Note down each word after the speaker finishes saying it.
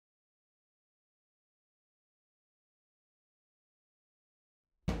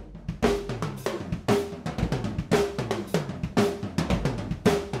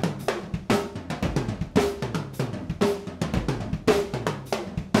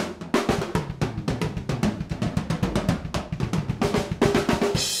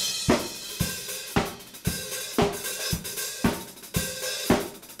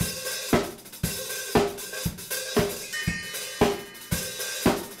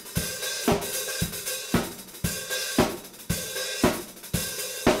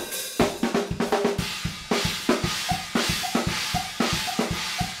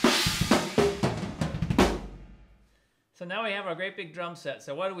a great big drum set.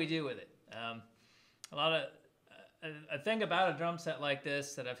 So what do we do with it? A thing about a drum set like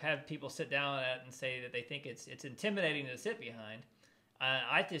this that I've had people sit down at and say that they think it's intimidating to sit behind.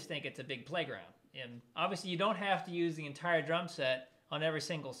 I just think it's a big playground. And obviously you don't have to use the entire drum set on every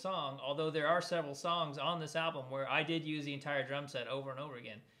single song, although there are several songs on this album where I did use the entire drum set over and over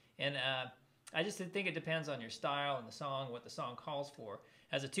again. And I just think it depends on your style and the song, what the song calls for.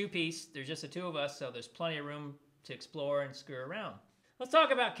 As a two-piece, there's just the two of us, so there's plenty of room to explore and screw around. Let's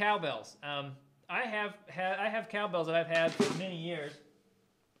talk about cowbells. I have cowbells that I've had for many years.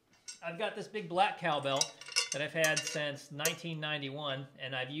 I've got this big black cowbell that I've had since 1991,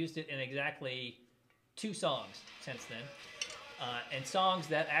 and I've used it in exactly 2 songs since then. And songs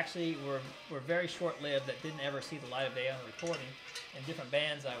that actually were very short-lived, that didn't ever see the light of day on recording, in different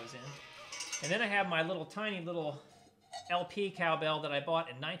bands I was in. And then I have my tiny little LP cowbell that I bought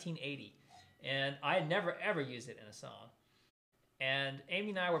in 1980, and I had never ever used it in a song. And Amy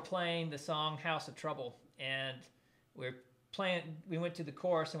and I were playing the song House of Trouble, and we went to the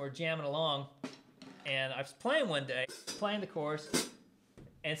chorus and we're jamming along, and I was playing one day, playing the chorus,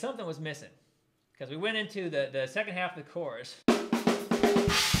 and something was missing, because we went into the second half of the chorus.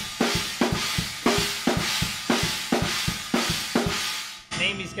 And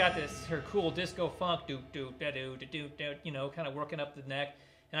Amy's got her cool disco funk, you know, kind of working up the neck,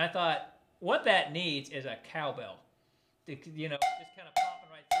 and I thought, what that needs is a cowbell. You know, just kind of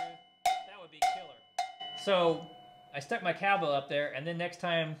popping right through. That would be killer. So I stuck my cowbell up there, and then next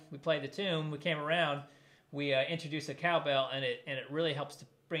time we played the tune, we came around, we introduced a cowbell, and it really helps to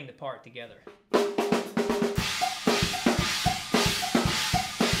bring the part together.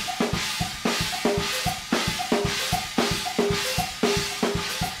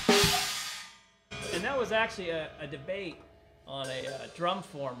 And that was actually a debate on a drum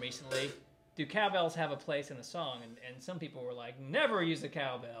forum recently. Do cowbells have a place in a song? And some people were like, never use a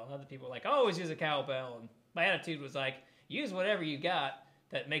cowbell. Other people were like, always use a cowbell. And my attitude was like, use whatever you got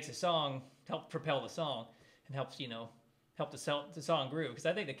that makes a song, help propel the song, and helps, you know, help the song groove. Because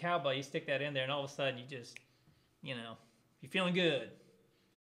I think the cowbell, you stick that in there and all of a sudden you just, you know, you're feeling good.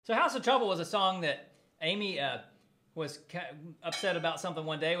 So House of Trouble was a song that Amy was upset about something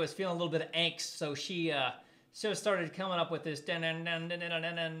one day, was feeling a little bit of angst, so she started coming up with this and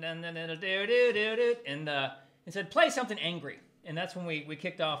said, play something angry. And that's when we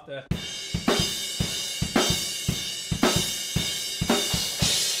kicked off the...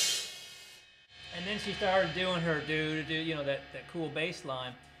 And then she started doing her you know, that cool bass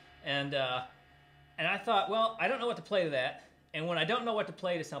line. And I thought, well, I don't know what to play to that. And when I don't know what to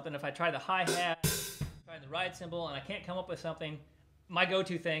play to something, if I try the hi-hat, try the ride cymbal, and I can't come up with something, my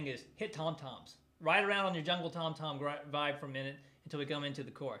go-to thing is hit tom-toms. Ride around on your jungle tom-tom vibe for a minute until we come into the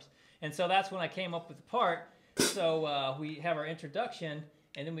chorus. And so that's when I came up with the part. So we have our introduction,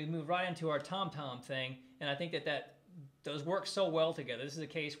 and then we move right into our tom-tom thing. And I think that those work so well together. This is a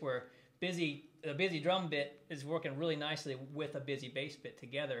case where a busy drum bit is working really nicely with a busy bass bit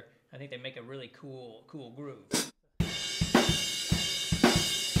together. I think they make a really cool groove.